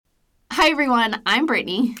Hi, everyone. I'm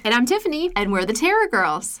Brittany. And I'm Tiffany. And we're the Terror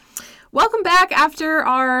Girls. Welcome back after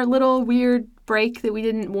our little weird break that we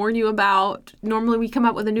didn't warn you about. Normally we come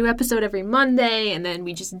up with a new episode every Monday, and then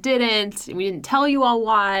we just didn't. And we didn't tell you all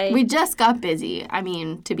why. We just got busy,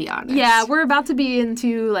 to be honest. Yeah, we're about to be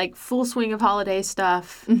into, full swing of holiday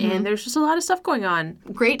stuff, and there's just a lot of stuff going on.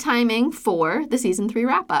 Great timing for the Season 3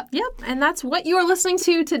 wrap-up. Yep, and that's what you are listening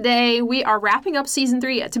to today. We are wrapping up Season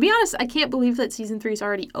 3. To be honest, I can't believe that Season 3 is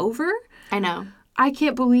already over. I know. I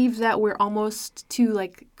can't believe that we're almost to,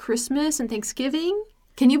 Christmas and Thanksgiving.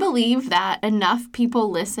 Can you believe that enough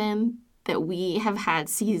people listen that we have had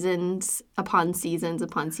seasons upon seasons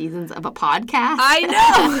upon seasons of a podcast? I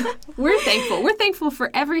know! We're thankful. We're thankful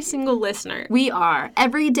for every single listener. We are.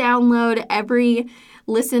 Every download, every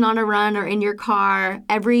listen on a run or in your car,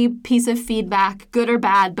 every piece of feedback, good or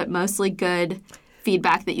bad, but mostly good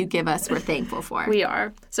feedback that you give us, we're thankful for. We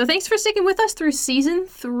are. So thanks for sticking with us through Season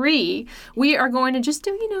 3. We are going to just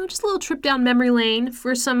do, just a little trip down memory lane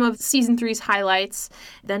for some of Season 3's highlights.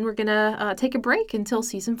 Then we're going to take a break until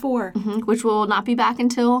Season 4. Which will not be back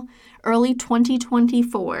until early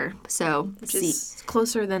 2024. So, which is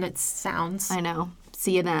closer than it sounds. I know.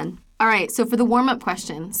 See you then. All right, so for the warm-up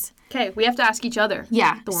questions. Okay, we have to ask each other.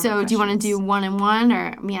 Yeah, so do you want to do one and one,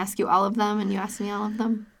 or me ask you all of them and you ask me all of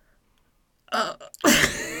them?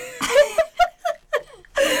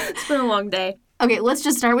 It's been a long day. Okay, let's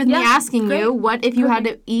just start with me asking you, what if you had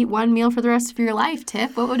to eat one meal for the rest of your life,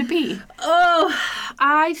 Tiff? What would it be? Oh,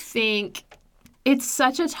 I think it's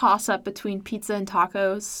such a toss-up between pizza and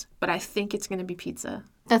tacos, but I think it's going to be pizza.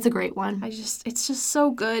 That's a great one. It's just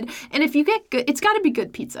so good. And if you get good, it's got to be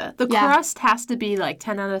good pizza. The crust has to be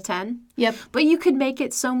 10 out of 10. Yep. But you could make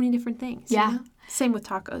it so many different things. Yeah. You know? Same with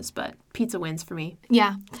tacos, but pizza wins for me.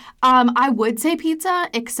 Yeah. I would say pizza,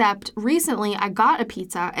 except recently I got a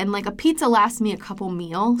pizza, and a pizza lasts me a couple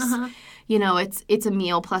meals. It's a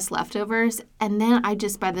meal plus leftovers, and then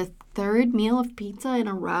by the third meal of pizza in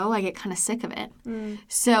a row, I get kind of sick of it.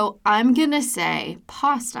 So I'm going to say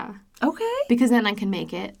pasta. Okay. Because then I can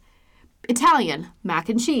make it Italian, mac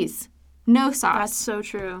and cheese. No sauce. That's so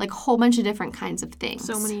true. A whole bunch of different kinds of things.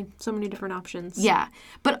 So many different options. Yeah.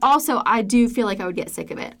 But also, I do feel like I would get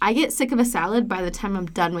sick of it. I get sick of a salad by the time I'm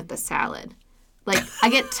done with the salad. I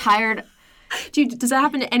get tired. Does that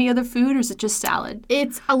happen to any other food, or is it just salad?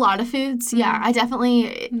 It's a lot of foods. Yeah, I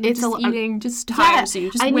definitely. Eating just tires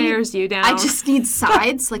you, just wears you down. I just need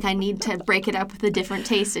sides. I need to break it up with a different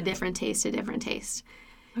taste.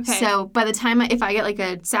 Okay. So by the time, if I get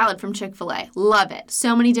a salad from Chick-fil-A, love it.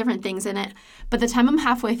 So many different things in it. But the time I'm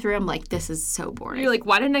halfway through, I'm like, this is so boring. You're like,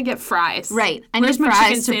 why didn't I get fries? Right. Where's my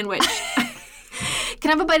chicken sandwich? Can I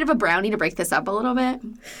have a bite of a brownie to break this up a little bit?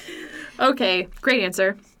 Okay. Great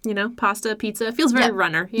answer. Pasta, pizza. Feels very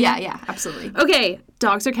runner. Yeah, absolutely. Okay.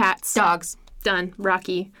 Dogs or cats? Dogs. Done.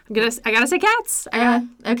 Rocky. I gotta say cats.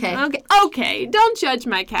 Okay. Okay. Don't judge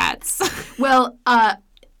my cats. Well,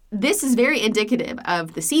 this is very indicative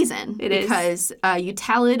of the season. It is. Because you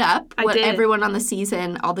tallied up what everyone on the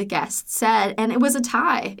season, all the guests said, and it was a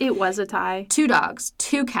tie. It was a tie. 2 dogs,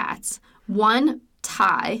 2 cats, 1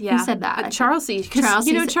 tie. Yeah. Who said that? Charlesy.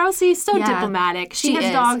 Charlesy's so diplomatic. She has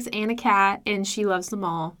is. Dogs and a cat, and she loves them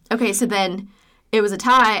all. Okay, so then it was a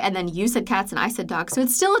tie, and then you said cats and I said dogs, so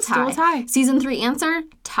it's still a tie. Still a tie. Season 3 answer,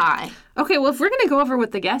 tie. Okay, well, if we're going to go over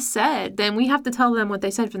what the guests said, then we have to tell them what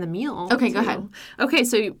they said for the meal. Okay, go ahead. Okay,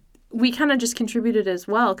 so we kind of just contributed as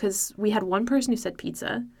well, because we had one person who said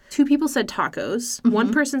pizza, 2 people said tacos,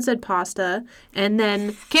 1 person said pasta, and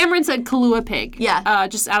then Cameron said Kahlua pig. Yeah.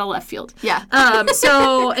 Just out of left field. Yeah.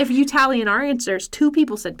 So if you tally in our answers, 2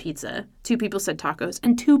 people said pizza, 2 people said tacos,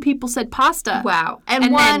 and 2 people said pasta. Wow.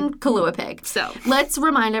 And 1 Kahlua pig. So let's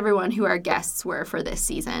remind everyone who our guests were for this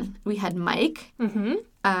season. We had Mike.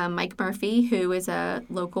 Mike Murphy, who is a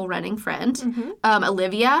local running friend.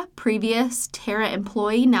 Olivia, previous Terra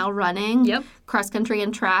employee, now running cross-country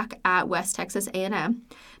and track at West Texas A&M.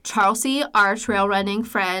 Charlesy, our trail running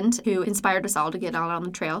friend who inspired us all to get out on the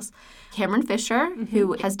trails. Cameron Fisher,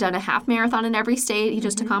 who has done a half marathon in every state. He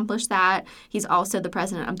just accomplished that. He's also the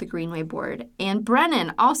president of the Greenway Board. And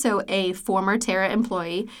Brennan, also a former Terra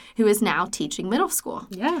employee who is now teaching middle school.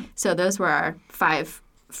 Yeah. So those were our 5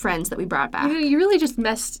 friends that we brought back. You really just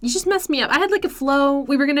messed me up. I had a flow.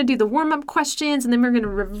 We were going to do the warm-up questions, and then we were going to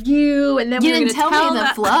review, and then we were going to tell me the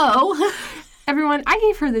flow. Everyone, I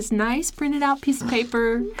gave her this nice printed out piece of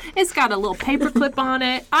paper. It's got a little paper clip on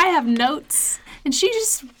it. I have notes. And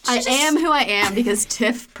I am who I am because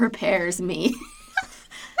Tiff prepares me.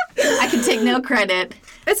 I can take no credit.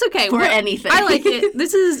 It's okay. For anything. I like it.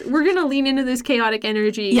 We're going to lean into this chaotic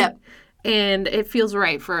energy. Yep. and it feels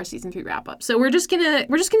right for our season 3 wrap up. So we're just gonna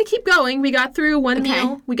keep going. We got through one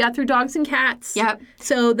meal. We got through dogs and cats. Yep.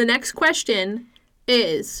 So the next question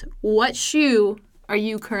is, what shoe are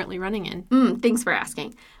you currently running in? Thanks for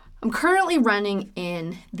asking. I'm currently running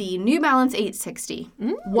in the New Balance 860.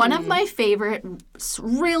 One of my favorite,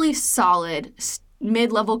 really solid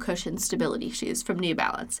mid-level cushion stability shoes from New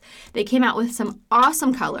Balance. They came out with some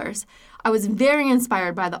awesome colors. I was very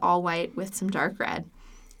inspired by the all-white with some dark red.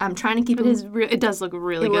 I'm trying to keep it. It does look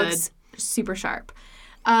really good. It looks super sharp.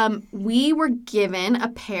 We were given a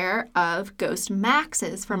pair of Ghost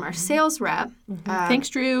Maxes from our sales rep. Thanks,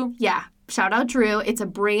 Drew. Yeah. Shout out, Drew. It's a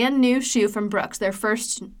brand new shoe from Brooks, their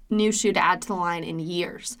first new shoe to add to the line in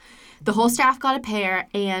years. The whole staff got a pair,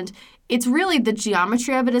 and it's really, the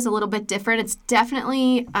geometry of it is a little bit different. It's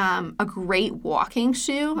definitely a great walking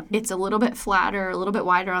shoe. It's a little bit flatter, a little bit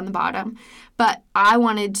wider on the bottom. But I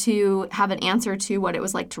wanted to have an answer to what it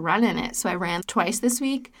was like to run in it. So I ran twice this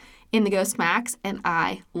week in the Ghost Max, and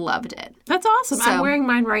I loved it. That's awesome. So, I'm wearing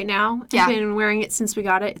mine right now. Yeah. I've been wearing it since we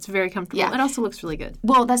got it. It's very comfortable. Yeah. It also looks really good.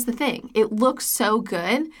 Well, that's the thing. It looks so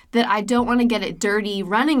good that I don't want to get it dirty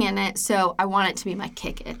running in it, so I want it to be my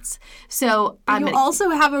Kickits. So you also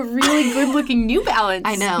have a really good-looking New Balance.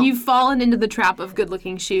 I know. You've fallen into the trap of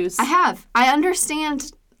good-looking shoes. I have. I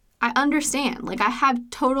understand. Like, I have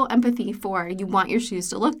total empathy for you want your shoes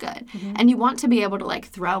to look good. And you want to be able to, like,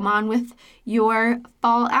 throw them on with your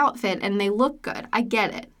fall outfit and they look good. I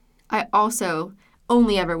get it. I also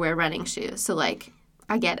only ever wear running shoes. So, like,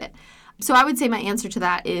 I get it. So I would say my answer to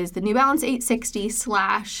that is the New Balance 860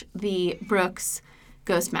 / the Brooks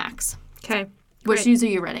Ghost Max. Okay. What shoes are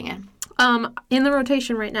you running in? In the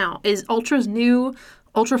rotation right now is Ultra's new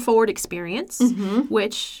Ultra Forward Experience,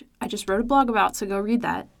 which I just wrote a blog about, so go read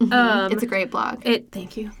that. It's a great blog.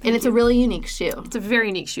 Thank you. And it's a really unique shoe. It's a very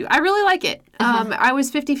unique shoe. I really like it. I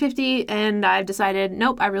was 50-50, and I've decided,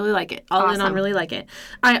 nope, I really like it. All in on really like it.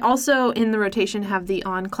 I also, in the rotation, have the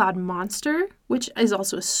On Cloud Monster, which is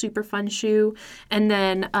also a super fun shoe, and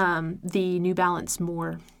then the New Balance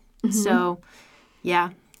More. So, yeah.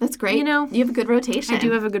 That's great. You know, you have a good rotation. I do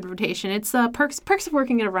have a good rotation. It's perks of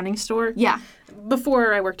working at a running store. Yeah.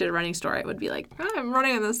 Before I worked at a running store, I would be like, I'm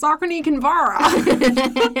running in the Saucony Kinvara.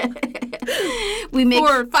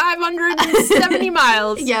 For 570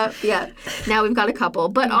 miles. Yep. Now we've got a couple.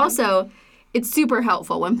 But also, it's super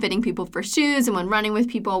helpful when fitting people for shoes and when running with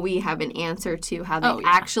people. We have an answer to how they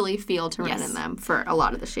actually feel to run in them for a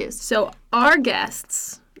lot of the shoes. So our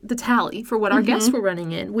guests... the tally for what our guests were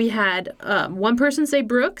running in. We had one person say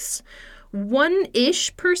Brooks,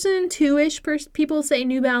 one-ish person, two-ish people say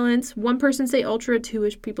New Balance, one person say Ultra,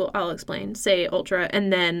 two-ish people, I'll explain, say Ultra,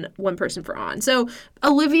 and then one person for On. So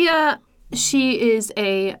Olivia, she is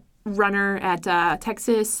a runner at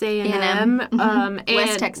Texas A&M. And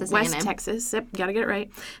West Texas A&M. West Texas, yep, gotta get it right.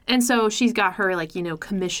 And so she's got her, like,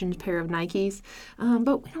 commissioned pair of Nikes.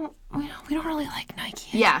 But we don't really like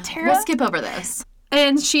Nike. Yeah, Tara? We'll skip over this.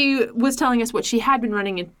 And she was telling us what she had been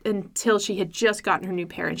running until she had just gotten her new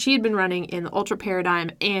pair. And she had been running in the Ultra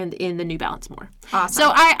Paradigm and in the New Balance More. Awesome.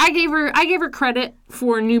 So I gave her credit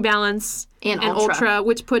for New Balance and Ultra,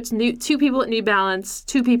 which puts two people at New Balance,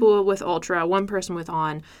 two people with Ultra, one person with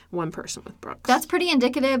On, one person with Brooks. That's pretty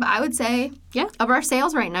indicative, I would say, of our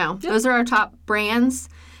sales right now. Yep. Those are our top brands.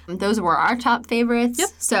 Those were our top favorites. Yep.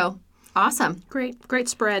 So, awesome. Great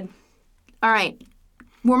spread. All right.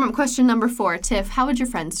 Warm-up question number 4. Tiff, how would your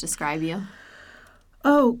friends describe you?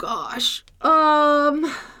 Oh, gosh. Wow.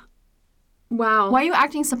 Why are you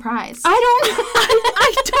acting surprised? I don't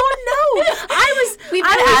know. We've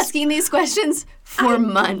been asking these questions for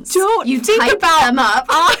months. You type them up.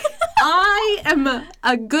 I am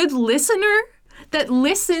a good listener that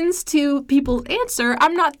listens to people's answer.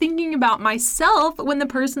 I'm not thinking about myself when the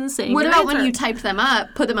person's saying What their about answer. when you typed them up,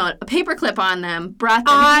 put them on a paperclip on them, brought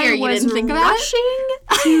them here, you didn't think about it? I was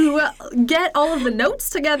rushing to get all of the notes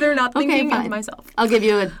together, not thinking of myself. I'll give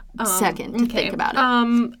you a second to think about it.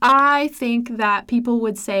 I think that people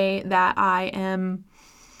would say that I am...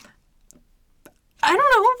 I don't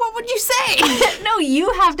know. What would you say? No,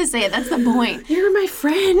 you have to say it. That's the point. You're my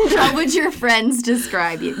friend. How would your friends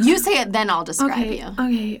describe you? You say it, then I'll describe you.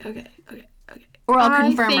 Okay. Or I'll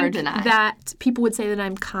confirm or deny. That people would say that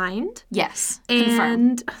I'm kind. Yes. And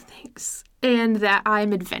confirm. Thanks. And that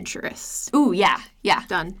I'm adventurous. Ooh, yeah.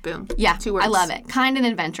 Done. Boom. Yeah. 2 words. I love it. Kind and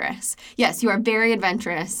adventurous. Yes, you are very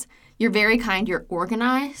adventurous. You're very kind. You're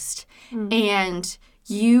organized. And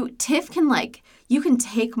Tiff can you can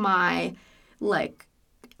take my, like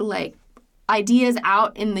ideas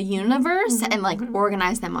out in the universe and like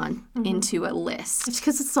organize them on into a list. It's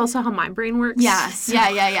because it's also how my brain works. Yeah.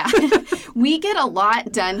 We get a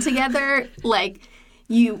lot done together. Like,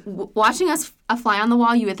 watching us a fly on the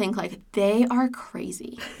wall, you would think, like, they are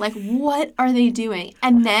crazy. Like, what are they doing?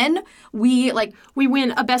 And then we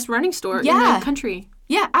win a best running store in the country.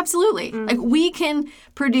 Yeah, absolutely. Like, we can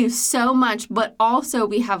produce so much, but also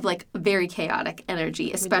we have, like, very chaotic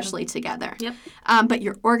energy, especially together. Yep. But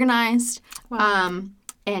you're organized. Wow.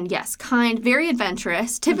 And yes, kind, very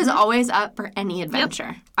adventurous. Tiff is always up for any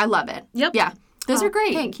adventure. Yep. I love it. Yep. Yeah. Those are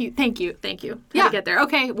great. Thank you. Yeah. To get there.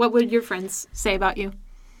 Okay, what would your friends say about you?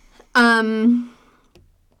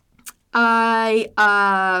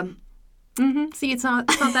 See, it's not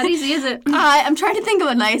that easy, is it? I'm trying to think of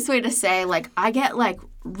a nice way to say, like, I get, like,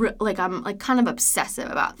 I'm, like, kind of obsessive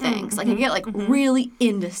about things. Like, I get, like, really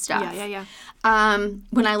into stuff. Yeah.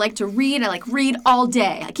 When I like to read, I, like, read all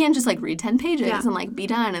day. I can't just, like, read 10 pages and, like, be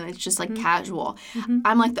done, and it's just, like, casual.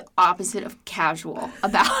 I'm, like, the opposite of casual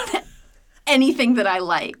about anything that I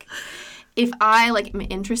like. If I, like, am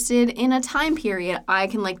interested in a time period, I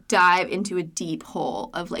can, like, dive into a deep hole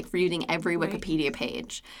of, like, reading every Wikipedia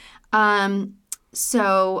page.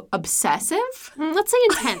 So obsessive? Let's say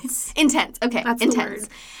intense. Intense. Okay. That's intense.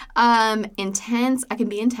 The word. Intense. I can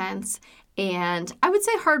be intense. And I would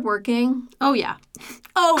say hardworking. Oh, yeah.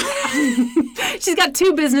 She's got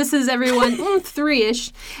 2 businesses, everyone.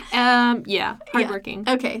 3-ish. Yeah, hardworking.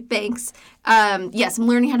 Yeah. Okay, thanks. Yes, I'm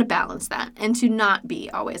learning how to balance that and to not be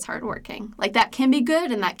always hardworking. Like, that can be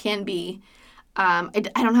good and that can be, I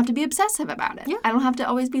don't have to be obsessive about it. Yeah. I don't have to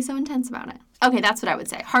always be so intense about it. Okay, that's what I would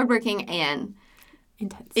say. Hardworking and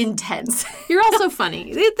intense. You're also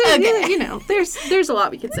funny. Okay. You know, there's a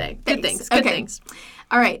lot we could say. Good things. Good things.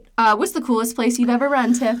 All right. What's the coolest place you've ever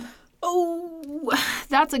run, Tiff? Oh,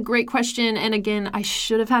 that's a great question. And again, I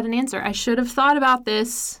should have had an answer. I should have thought about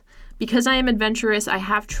this. Because I am adventurous, I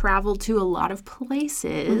have traveled to a lot of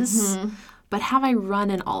places. But have I run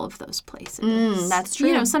in all of those places? That's true.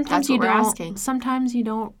 You know, sometimes you don't. Asking. Sometimes you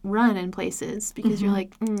don't run in places because you're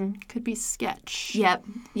like, could be sketch. Yep.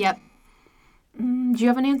 Do you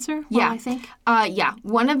have an answer? Yeah. I think. Yeah.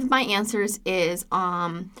 One of my answers is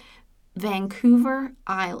Vancouver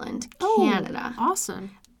Island, Canada.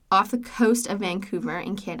 Awesome. Off the coast of Vancouver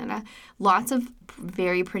in Canada. Lots of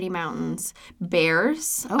very pretty mountains.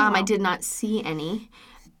 Bears. Wow. I did not see any,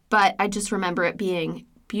 but I just remember it being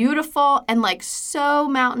beautiful and, like, so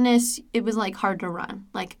mountainous, it was, like, hard to run.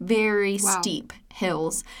 Like, very steep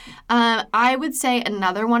hills. I would say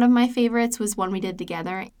another one of my favorites was one we did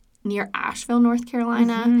together near Asheville, North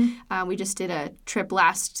Carolina. We just did a trip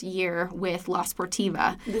last year with La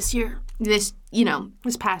Sportiva. This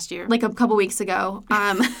past year. Like a couple weeks ago.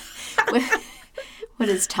 What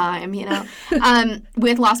is time, you know?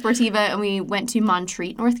 With La Sportiva, and we went to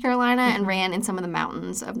Montreat, North Carolina, and ran in some of the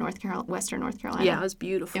mountains of Western North Carolina. Yeah, it was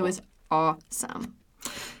beautiful. It was awesome.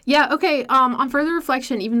 Yeah, okay. On further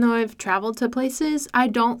reflection, even though I've traveled to places,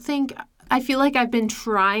 I feel like I've been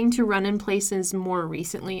trying to run in places more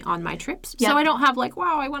recently on my trips. Yep. So I don't have like,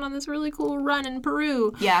 wow, I went on this really cool run in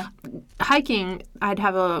Peru. Yeah. Hiking, I'd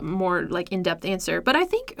have a more like in-depth answer. But I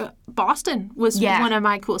think Boston was one of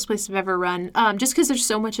my coolest places I've ever run. Just because there's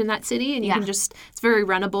so much in that city and you can just, it's very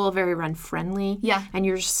runnable, very run-friendly. Yeah. And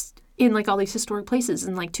you're just in like all these historic places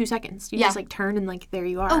in like 2 seconds. You just like turn and like there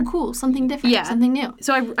you are. Oh, cool. Something different. Yeah. Something new.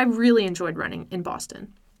 So I really enjoyed running in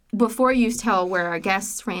Boston. Before you tell where our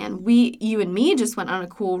guests ran, you and me just went on a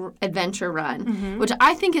cool adventure run, which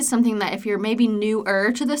I think is something that if you're maybe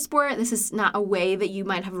newer to the sport, this is not a way that you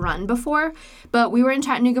might have run before. But we were in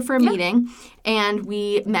Chattanooga for a meeting, and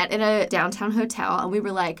we met at a downtown hotel, and we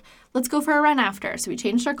were like, let's go for a run after. So we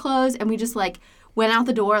changed our clothes, and we just like went out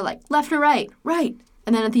the door like left or right, right.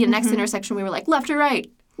 And then at the next intersection, we were like left or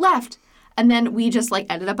right, left. And then we just, like,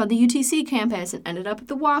 ended up on the UTC campus and ended up at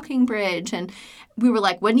the walking bridge. And we were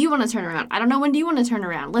like, when do you want to turn around? I don't know. When do you want to turn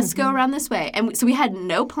around? Let's go around this way. And so we had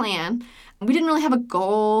no plan. We didn't really have a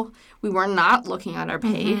goal. We were not looking at our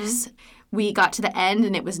pace. We got to the end,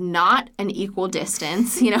 and it was not an equal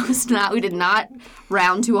distance. You know, it was not. We did not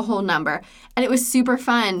round to a whole number. And it was super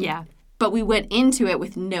fun. Yeah. But we went into it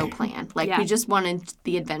with no plan. Like, we just wanted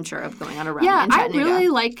the adventure of going on a run in Chattanooga. I really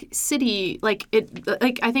like city. Like,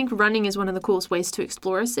 I think running is one of the coolest ways to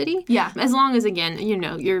explore a city. Yeah. As long as, again, you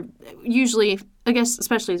know, you're usually, I guess,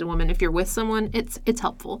 especially as a woman, if you're with someone, it's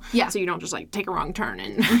helpful. Yeah. So you don't just, like, take a wrong turn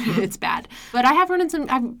and it's bad. But I have run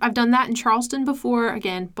in I've done that in Charleston before.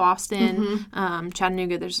 Again, Boston,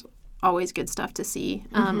 Chattanooga. There's always good stuff to see.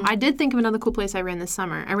 I did think of another cool place I ran this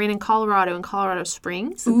summer. I ran in Colorado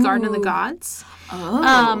Springs, the Garden of the Gods.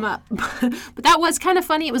 Oh. But that was kind of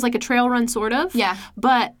funny. It was like a trail run, sort of. Yeah.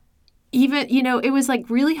 But even, it was like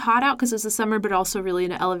really hot out because it was the summer, but also really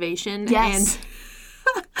in elevation. Yes. And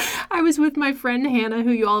I was with my friend Hannah,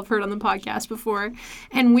 who you all have heard on the podcast before,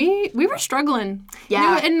 and we were struggling.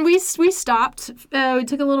 Yeah. And we stopped. We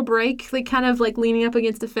took a little break, like kind of like leaning up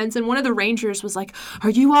against the fence, and one of the rangers was like, "Are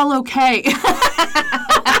you all okay?"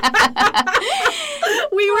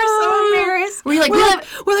 We were so embarrassed. We're like,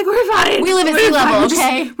 we're fine. We live at sea level,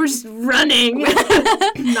 okay? We're just running.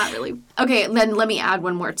 Not really. Okay, then let me add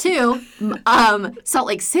one more too. Salt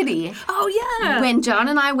Lake City. Oh, yeah. When John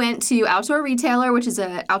and I went to Outdoor Retailer, which is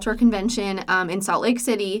an outdoor convention in Salt Lake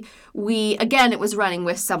City, it was running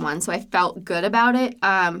with someone, so I felt good about it.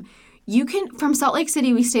 From Salt Lake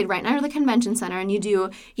City, we stayed right near the convention center, and you do,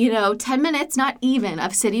 10 minutes, not even,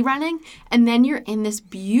 of city running, and then you're in this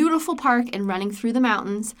beautiful park and running through the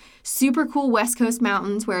mountains, super cool West Coast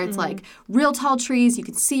mountains where it's like real tall trees, you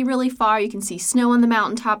can see really far, you can see snow on the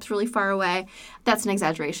mountaintops really far away. That's an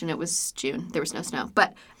exaggeration. It was June. There was no snow.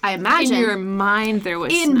 But I imagine... In your mind, there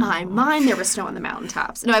was In snow. my mind, there was snow on the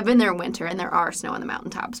mountaintops. No, I've been there in winter, and there are snow on the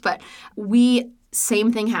mountaintops. But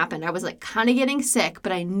same thing happened. I was like kind of getting sick,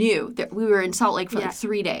 but I knew that we were in Salt Lake for like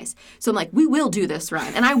 3 days. So I'm like, we will do this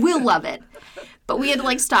run, and I will love it. But we had to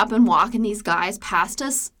like stop and walk, and these guys passed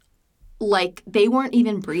us like they weren't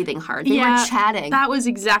even breathing hard. They were chatting. That was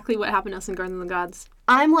exactly what happened to us in Garden of the Gods.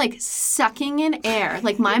 I'm like sucking in air.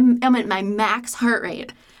 Like I'm at my max heart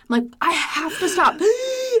rate. I'm like, I have to stop.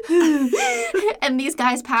 And these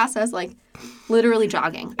guys pass us like literally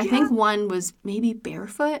jogging. I think one was maybe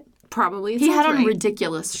barefoot. Probably. He had on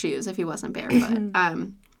ridiculous shoes if he wasn't barefoot.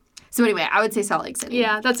 So anyway, I would say Salt Lake City.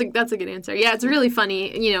 Yeah, that's a good answer. Yeah, it's really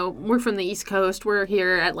funny. We're from the East Coast. We're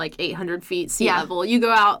here at like 800 feet sea level. You go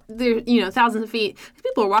out there, thousands of feet.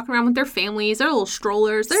 People are walking around with their families, their little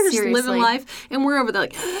strollers. They're just living life, and we're over there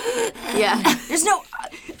like, yeah. There's no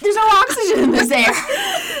oxygen in this air.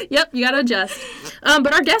 Yep, you got to adjust.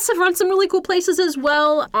 But our guests have run some really cool places as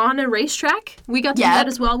well on a racetrack. We got to do that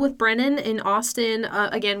as well with Brennan in Austin.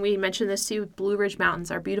 Again, we mentioned this too, Blue Ridge Mountains,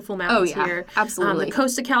 our beautiful mountains here. Absolutely. The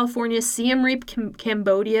coast of California, Siem Reap,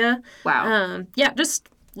 Cambodia. Wow. Just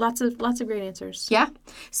lots of great answers. Yeah.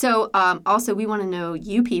 So also we want to know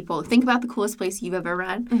you people. Think about the coolest place you've ever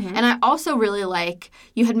run. Mm-hmm. And I also really like,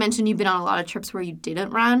 you had mentioned you've been on a lot of trips where you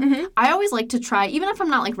didn't run. Mm-hmm. I always like to try, even if I'm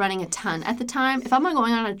not like running a ton at the time, if I'm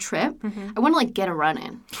going on a trip, I want to like get a run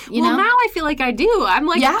in. You know? Now I feel like I do. I'm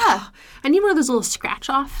like, yeah. I need one of those little scratch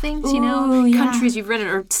off things, countries you've run in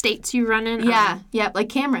or states you run in. Yeah. Like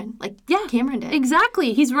Cameron. Cameron did.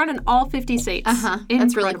 Exactly. He's running all 50 states.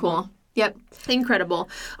 That's really cool. Yep. Incredible.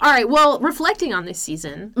 All right. Well, reflecting on this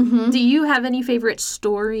season, do you have any favorite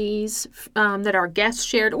stories that our guests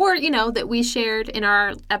shared or, that we shared in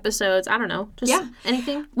our episodes? I don't know. Just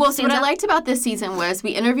anything? Well, so what I liked about this season was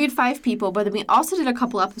we interviewed 5 people, but then we also did a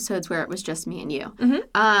couple episodes where it was just me and you.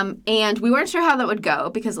 And we weren't sure how that would go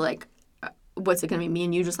because, what's it going to be, me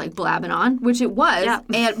and you just, blabbing on? Which it was.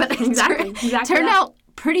 Yeah. But exactly. Turned out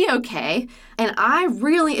pretty okay, and I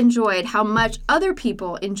really enjoyed how much other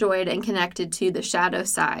people enjoyed and connected to the shadow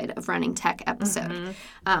side of Running Tech episode.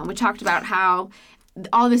 We talked about how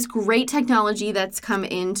all this great technology that's come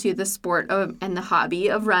into the sport and the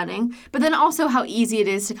hobby of running, but then also how easy it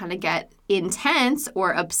is to kind of get intense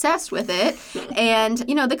or obsessed with it, and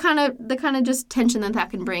the kind of just tension that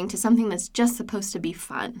can bring to something that's just supposed to be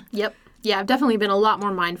fun. Yep. Yeah, I've definitely been a lot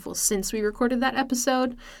more mindful since we recorded that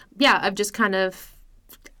episode. Yeah, I've just kind of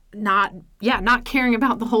not caring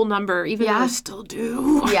about the whole number, even though I still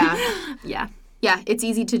do. Yeah, it's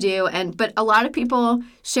easy to do, but a lot of people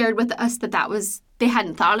shared with us that they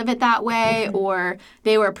hadn't thought of it that way, or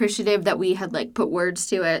they were appreciative that we had put words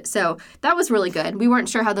to it. So that was really good. We weren't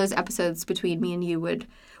sure how those episodes between me and you would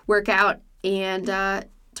work out, and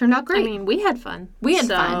turned out great. I mean, we had fun. We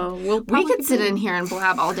fun. We could sit in here and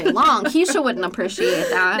blab all day long. Keisha wouldn't appreciate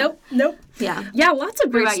that. Nope. Yeah, lots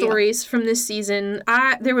of great stories from this season.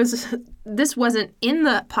 This wasn't in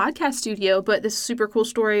the podcast studio, but this super cool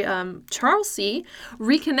story. Charles C.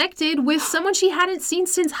 reconnected with someone she hadn't seen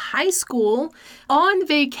since high school on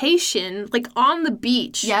vacation, on the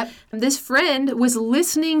beach. Yep. This friend was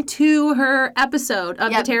listening to her episode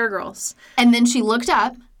of the Terra Girls. And then she looked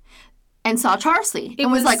up and saw Charlie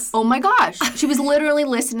and was like, oh my gosh. She was literally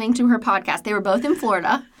listening to her podcast. They were both in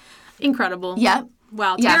Florida. Incredible. Yep.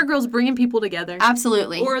 Wow. Terra Girls bringing people together.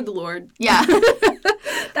 Absolutely. Or the Lord. Yeah.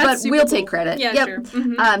 But we'll take credit. Yeah, sure.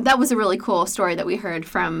 That was a really cool story that we heard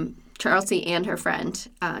from Chelsea and her friend,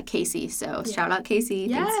 Casey. So shout out, Casey.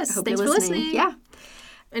 Yes, Hope thanks you're for listening. Yeah.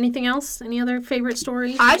 Anything else? Any other favorite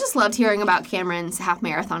stories? I just loved hearing about Cameron's half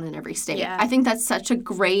marathon in every state. Yeah. I think that's such a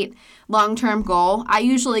great long-term goal. I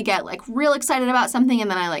usually get like real excited about something and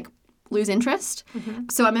then I like lose interest. Mm-hmm.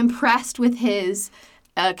 So I'm impressed with his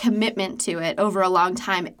commitment to it over a long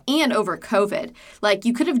time and over COVID. Like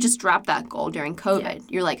you could have just dropped that goal during COVID. Yeah.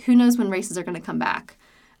 You're like, who knows when races are going to come back?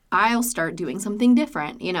 I'll start doing something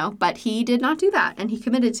different, but he did not do that, and he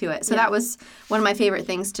committed to it. So that was one of my favorite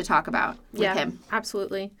things to talk about with him.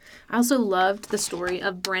 Absolutely. I also loved the story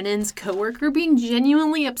of Brennan's coworker being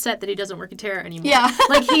genuinely upset that he doesn't work at Terra anymore. Yeah.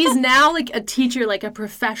 Like, he's now, like, a teacher, like, a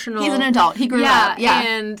professional. He's an adult. He grew up. Yeah.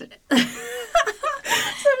 And someone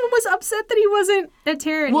was upset that he wasn't at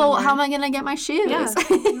Terra anymore. Well, how am I going to get my shoes? Yeah.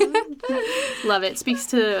 Love it. Speaks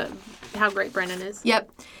to how great Brennan is.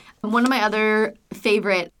 Yep. One of my other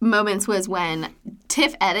favorite moments was when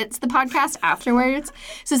Tiff edits the podcast afterwards.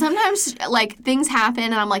 So sometimes, like, things happen,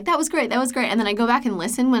 and I'm like, that was great. And then I go back and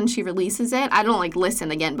listen when she releases it. I don't, like,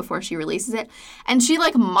 listen again before she releases it. And she,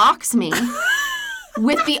 like, mocks me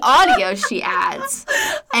with the audio she adds.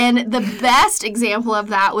 And the best example of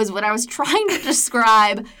that was when I was trying to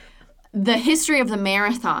describe the history of the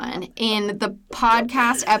marathon in the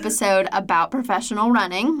podcast episode about professional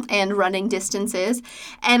running and running distances.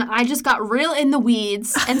 And I just got real in the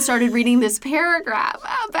weeds and started reading this paragraph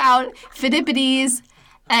about Phidippides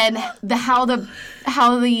and how the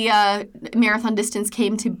marathon distance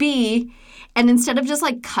came to be. And instead of just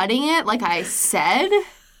like cutting it like I said,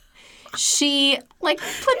 she like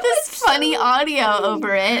put this funny audio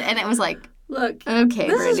over it, and it was like, look, okay,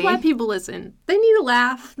 this Brittany. is why people listen. They need to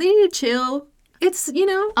laugh. They need to chill. It's, I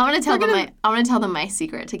want to tell them my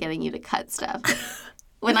secret to getting you to cut stuff.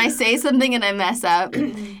 When I say something and I mess up,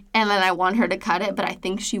 and then I want her to cut it, but I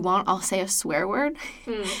think she won't, I'll say a swear word,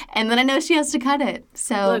 and then I know she has to cut it.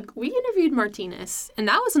 So look, we interviewed Martinez, and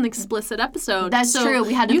that was an explicit episode. That's true.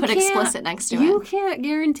 We had to put explicit next to it. You can't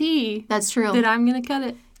guarantee. That's true. That I'm gonna cut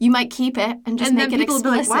it. You might keep it and just make it explicit.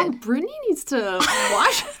 Will be like, wow, Brittany needs to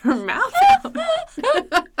wash her mouth out.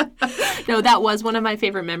 No, that was one of my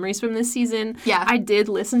favorite memories from this season. Yeah. I did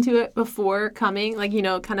listen to it before coming, like,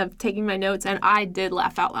 kind of taking my notes, and I did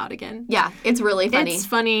laugh out loud again. Yeah, it's really funny. It's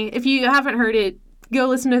funny. If you haven't heard it, go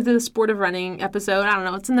listen to the Sport of Running episode. I don't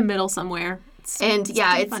know. It's in the middle somewhere. It's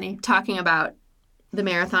funny. Talking about the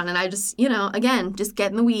marathon, and I just, again, just get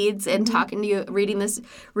in the weeds and talking to you, reading this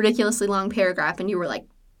ridiculously long paragraph, and you were like,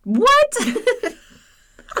 what?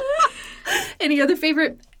 Any other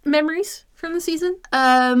favorite memories from the season?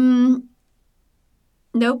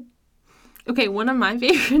 Nope. Okay, one of my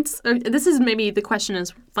favorites, this is maybe the question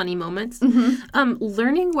is funny moments. Mm-hmm.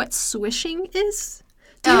 Learning what swishing is.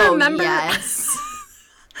 Do you remember? Yes.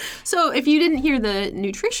 So if you didn't hear the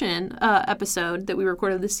nutrition episode that we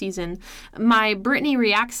recorded this season, my Brittany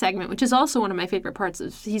React segment, which is also one of my favorite parts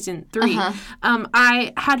of season 3,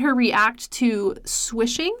 I had her react to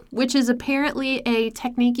swishing, which is apparently a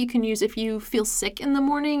technique you can use if you feel sick in the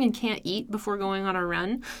morning and can't eat before going on a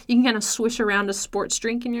run. You can kind of swish around a sports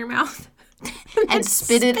drink in your mouth. and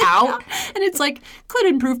spit it out. And it's like, could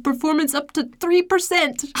improve performance up to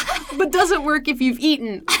 3%, but doesn't work if you've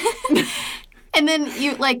eaten. And then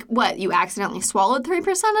you, you accidentally swallowed 3% of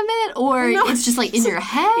it? Or it's just, in your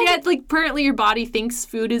head? Yeah, it's apparently your body thinks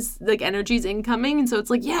food is, energy's incoming, and so it's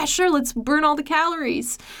like, yeah, sure, let's burn all the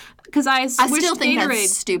calories. Because I still think Gatorade.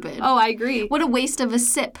 That's stupid. Oh, I agree. What a waste of a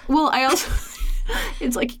sip. Well, I also...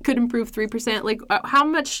 It's could improve 3%. How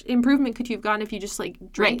much improvement could you have gotten if you just,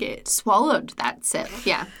 drank it? Swallowed that sip.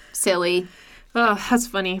 Yeah. Silly. Oh, that's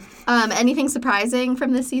funny. Anything surprising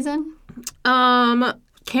from this season?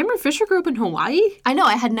 Cameron Fisher grew up in Hawaii? I know.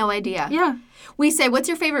 I had no idea. Yeah. We say, what's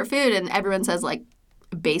your favorite food? And everyone says,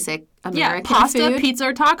 basic American pasta, food. Pizza,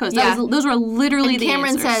 or tacos. Yeah. Those were literally and the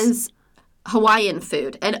Cameron answers. Says Hawaiian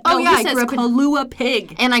food. And I grew up in Kalua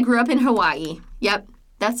pig. And I grew up in Hawaii. Yep.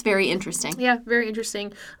 That's very interesting. Yeah, very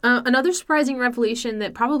interesting. Another surprising revelation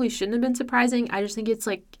that probably shouldn't have been surprising, I just think it's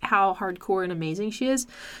how hardcore and amazing she is.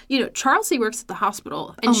 Charlesy works at the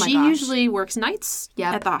hospital, and she usually works nights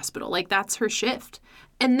at the hospital. That's her shift.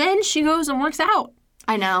 And then she goes and works out.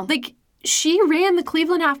 I know. She ran the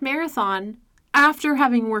Cleveland Half Marathon after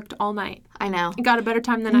having worked all night. I know. And got a better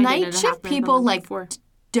time than I did in a half marathon. Night shift people,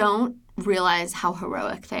 don't realize how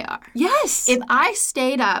heroic they are. Yes. If I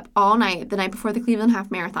stayed up all night the night before the Cleveland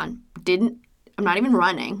Half Marathon, I'm not even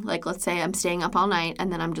running. Let's say I'm staying up all night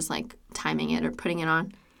and then I'm just timing it or putting it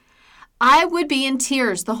on. I would be in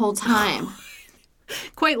tears the whole time.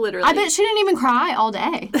 Quite literally. I bet she didn't even cry all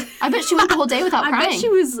day. I bet she went the whole day without crying. I bet she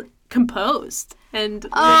was composed and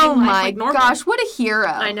oh my gosh, what a hero.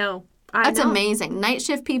 I know. That's amazing. Night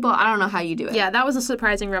shift people, I don't know how you do it. Yeah, that was a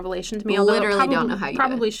surprising revelation to me. Literally don't know how you do it.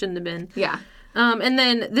 Probably shouldn't have been. Yeah. And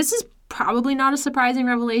then this is probably not a surprising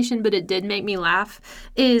revelation, but it did make me laugh,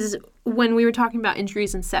 is when we were talking about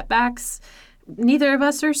injuries and setbacks, neither of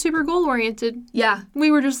us are super goal-oriented. Yeah.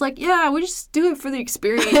 We were just like, yeah, we just do it for the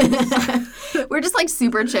experience. We're just, like,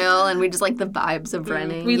 super chill, and we just like the vibes of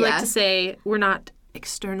running. We like to say we're not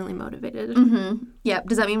externally motivated. Mm-hmm. Yep.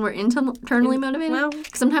 Does that mean we're internally motivated? Well,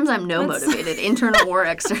 sometimes I'm motivated, internal or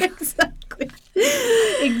external.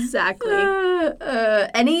 Exactly.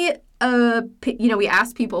 We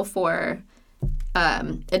asked people for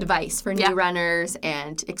advice for new runners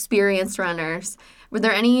and experienced runners. Were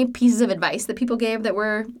there any pieces of advice that people gave that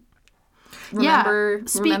were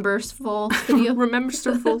rememberful to you?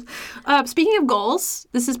 Rememberful. Speaking of goals,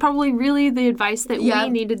 this is probably really the advice that we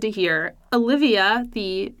needed to hear. Olivia,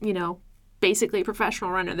 the, basically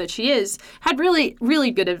professional runner that she is, had really, really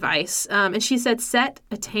good advice. And she said, set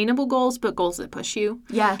attainable goals, but goals that push you.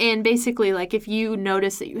 Yeah. And basically, like, if you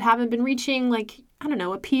notice that you haven't been reaching, like, I don't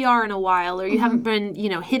know, a PR in a while, or you haven't been,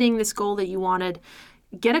 hitting this goal that you wanted,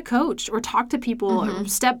 get a coach or talk to people or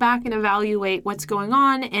step back and evaluate what's going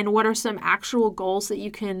on and what are some actual goals that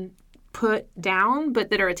you can put down, but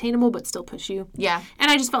that are attainable, but still push you. Yeah.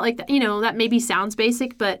 And I just felt like that, that maybe sounds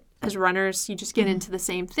basic, but as runners, you just get into the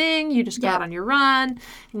same thing. You just go out on your run.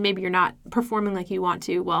 And maybe you're not performing like you want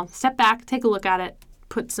to. Well, step back, take a look at it,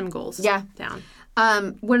 put some goals down.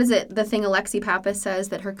 What is it? The thing Alexi Pappas says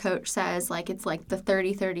that her coach says, like, it's like the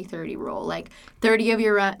 30-30-30 rule. Like,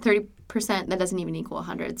 30% that doesn't even equal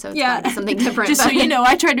 100. So it's gotta be something different. Just so you know,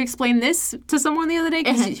 I tried to explain this to someone the other day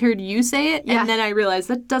because I heard you say it, and then I realized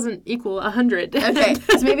that doesn't equal 100. Okay,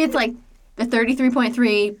 so maybe it's like the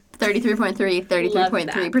 33.3,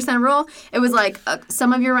 33.3% rule. It was like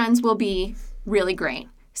some of your runs will be really great.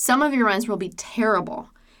 Some of your runs will be terrible.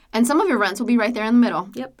 And some of your runs will be right there in the middle.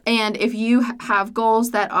 Yep. And if you have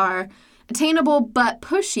goals that are attainable but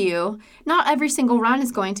push you, not every single run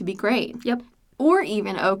is going to be great. Yep. Or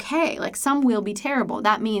even okay. Like, some will be terrible.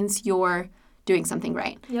 That means you're doing something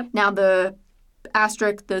right. Yep. Now, the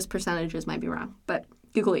asterisk, those percentages might be wrong, but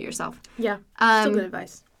Google it yourself. Yeah. Still good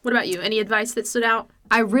advice. What about you? Any advice that stood out?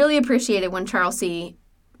 I really appreciated when Chelsea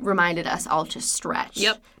reminded us all to stretch.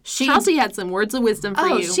 Yep. Chelsea had some words of wisdom for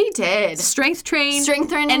you. Oh, she did. Strength training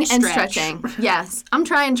and stretching. Yes. I'm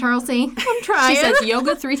trying, Chelsea. I'm trying. She says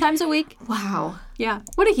yoga 3 times a week. Wow. Yeah.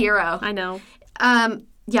 What a hero. I know.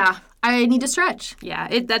 Yeah. I need to stretch.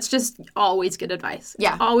 Yeah, that's just always good advice.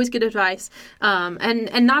 Yeah. Always good advice.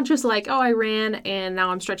 And not just like, oh, I ran and now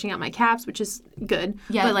I'm stretching out my calves, which is good.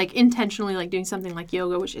 Yeah. But like intentionally like doing something like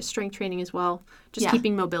yoga, which is strength training as well. Just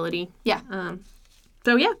keeping mobility. Yeah.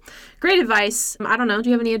 So yeah, great advice. I don't know. Do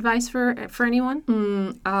you have any advice for anyone?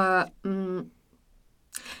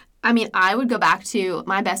 I mean, I would go back to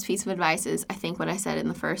my best piece of advice is, I think what I said in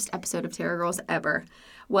the first episode of Terra Girls ever,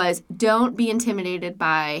 was don't be intimidated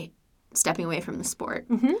by stepping away from the sport.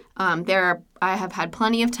 I have had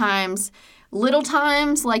plenty of times, little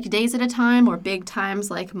times like days at a time, or big times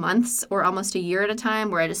like months or almost a year at a time,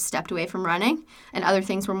 where I just stepped away from running and other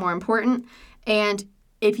things were more important. And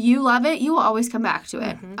if you love it, you will always come back to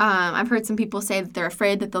it. I've heard some people say that they're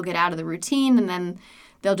afraid that they'll get out of the routine and then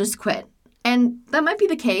they'll just quit. And that might be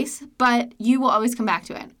the case, but you will always come back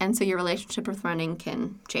to it. And so your relationship with running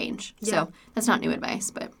can change. Yeah. So that's not new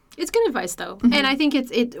advice, but... It's good advice, though. And I think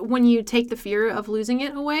it's when you take the fear of losing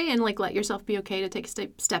it away and, like, let yourself be okay to take a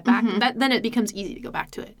step back, then it becomes easy to go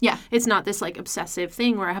back to it. Yeah. It's not this, like, obsessive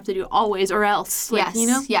thing where I have to do it always or else. Like, yes. You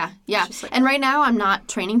know? Yeah. Like, and right now, I'm not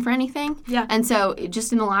training for anything. Yeah. And so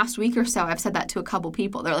just in the last week or so, I've said that to a couple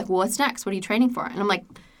people. They're like, well, what's next? What are you training for? And I'm like...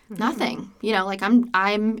 Nothing. You know, like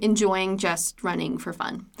I'm enjoying just running for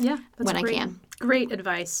fun. Yeah, that's when great. I can. Great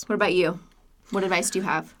advice. What about you? What advice do you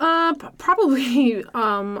have? Probably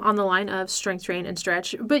on the line of strength train and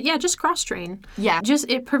stretch. But yeah, just cross train. Yeah. Just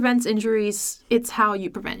it prevents injuries. It's how you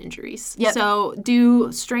prevent injuries. Yep. So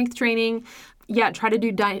do strength training. Yeah, try to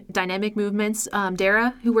do dynamic movements.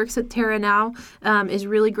 Dara, who works at Terra now, is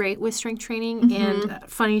really great with strength training. And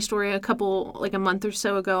funny story, a month or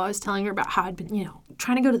so ago, I was telling her about how I'd been,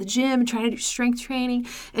 trying to go to the gym and trying to do strength training.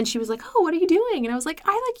 And she was like, oh, what are you doing? And I was like,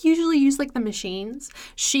 I usually use the machines.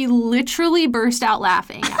 She literally burst out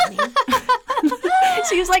laughing at me.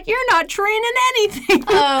 She was like, you're not training anything.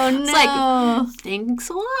 Oh, no. It's like, thanks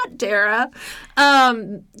a lot, Dara.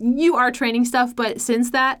 You are training stuff, but since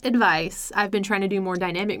that advice, I've been trying to do more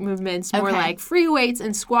dynamic movements, more like free weights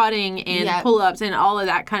and squatting and pull-ups and all of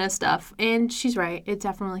that kind of stuff. And she's right. It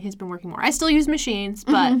definitely has been working more. I still use machines,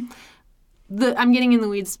 but... I'm getting in the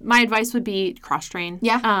weeds. My advice would be cross-train.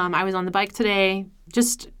 Yeah. I was on the bike today.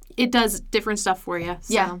 Just it does different stuff for you.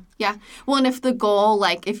 So. Yeah. Well, and if the goal,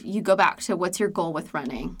 like if you go back to what's your goal with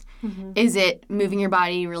running, is it moving your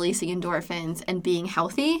body, releasing endorphins, and being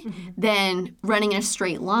healthy? Then running in a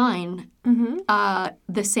straight line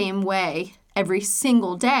the same way every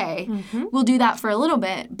single day will do that for a little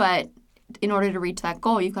bit, but in order to reach that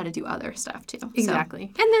goal, you've got to do other stuff too.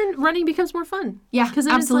 Exactly. So. And then running becomes more fun. Yeah, because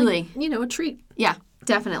absolutely. It's like, a treat. Yeah,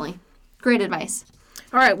 definitely. Great advice.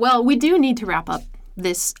 All right, well, we do need to wrap up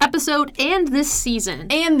this episode and this season.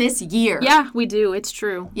 And this year. Yeah, we do. It's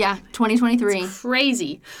true. Yeah, 2023. It's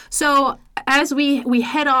crazy. So as we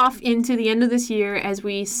head off into the end of this year, as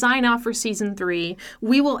we sign off for season 3,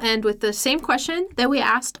 we will end with the same question that we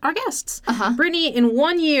asked our guests. Brittany, in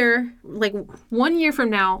 1 year, like 1 year from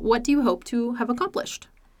now, what do you hope to have accomplished?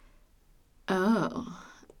 Oh.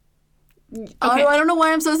 Okay. Oh, I don't know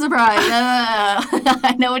why I'm so surprised.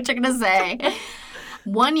 I know what you're going to say.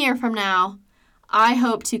 1 year from now, I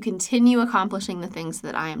hope to continue accomplishing the things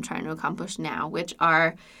that I am trying to accomplish now, which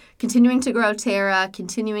are continuing to grow Terra,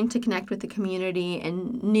 continuing to connect with the community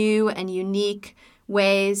in new and unique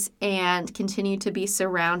ways, and continue to be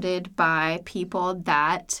surrounded by people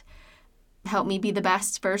that help me be the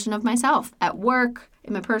best version of myself at work,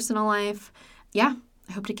 in my personal life. Yeah,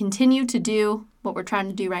 I hope to continue to do what we're trying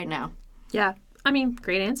to do right now. Yeah, I mean,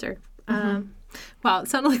 great answer. Wow, it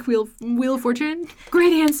sounded like Wheel of Fortune.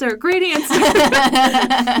 Great answer.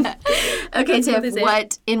 Okay, Tiff,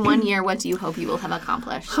 in 1 year, what do you hope you will have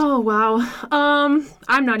accomplished? Oh, wow.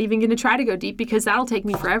 I'm not even going to try to go deep because that'll take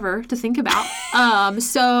me forever to think about.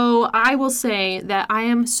 So I will say that I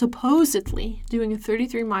am supposedly doing a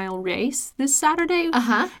 33-mile race this Saturday.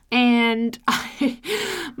 And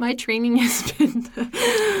my training has been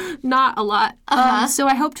not a lot. So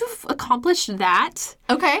I hope to accomplish that.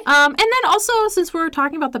 Okay. And then also, since we're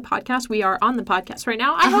talking about the podcast, we are on the podcast right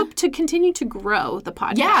now. I hope to continue to grow the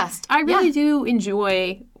podcast. Yeah. I really do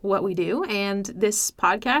enjoy what we do. And this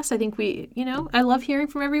podcast, I think I love hearing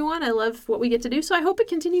from everyone. I love what we get to do. So I hope it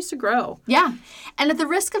continues to grow. Yeah. And at the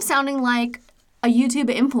risk of sounding like a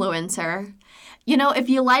YouTube influencer, if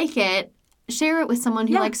you like it, share it with someone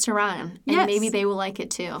who likes to run. And maybe they will like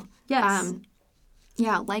it too. Yes.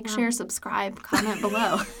 Share, subscribe, comment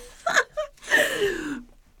below.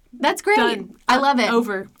 That's great. Done. I love it.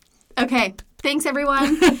 Over. Okay. Thanks,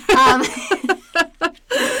 everyone.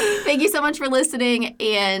 Thank you so much for listening,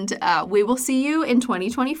 and we will see you in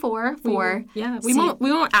 2024 for... We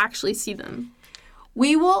won't actually see them.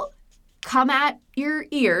 We will come at your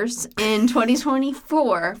ears in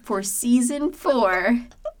 2024 for season 4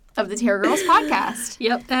 of the Terra Girls podcast.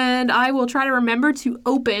 Yep, and I will try to remember to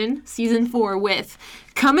open season 4 with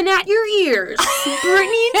coming at your ears,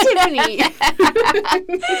 Brittany and Tiffany.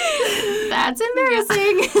 That's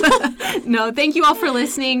embarrassing. No, thank you all for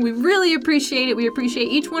listening. We really appreciate it. We appreciate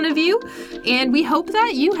each one of you, and we hope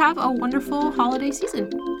that you have a wonderful holiday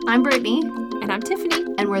season. I'm Brittany. And I'm Tiffany.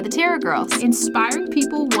 And we're the Terra Girls. Inspiring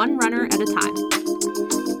people one runner at a time.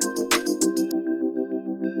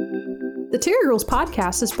 The Terra Girls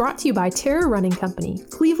podcast is brought to you by Terra Running Company,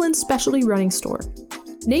 Cleveland's specialty running store.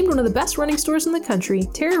 Named one of the best running stores in the country,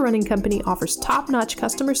 Terra Running Company offers top-notch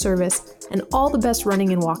customer service and all the best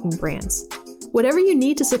running and walking brands. Whatever you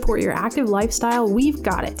need to support your active lifestyle, we've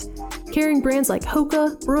got it. Carrying brands like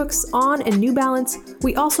Hoka, Brooks, On, and New Balance,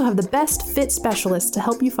 we also have the best fit specialists to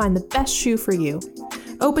help you find the best shoe for you.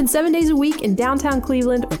 Open 7 days a week in downtown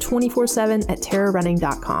Cleveland or 24/7 at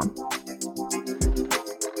terrarunning.com.